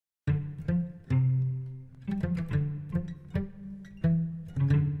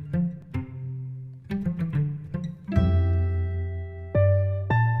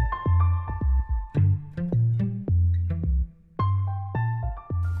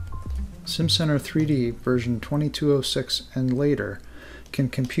Simcenter 3D version 2206 and later can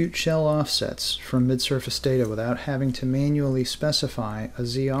compute shell offsets from Midsurface Data without having to manually specify a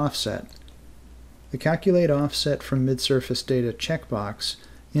Z offset. The Calculate Offset from Midsurface Data checkbox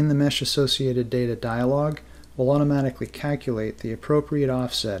in the Mesh Associated Data dialog will automatically calculate the appropriate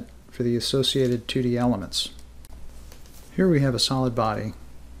offset for the associated 2D elements. Here we have a solid body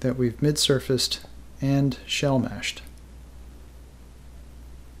that we've midsurfaced and shell meshed.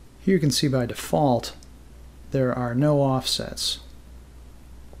 Here you can see by default there are no offsets,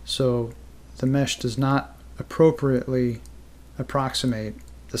 so the mesh does not appropriately approximate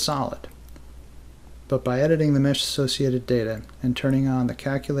the solid. But by editing the Mesh Associated Data and turning on the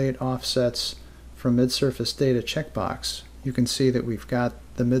Calculate Offsets from Midsurface Data checkbox, you can see that we've got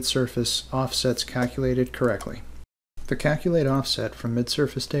the midsurface offsets calculated correctly. The Calculate Offset from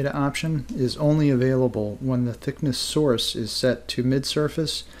Midsurface Data option is only available when the thickness source is set to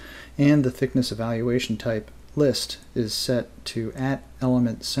midsurface and the thickness evaluation type list is set to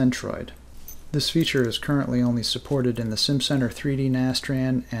 @element_centroid. This feature is currently only supported in the Simcenter 3D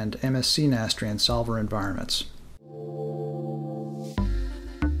Nastran and MSC Nastran solver environments.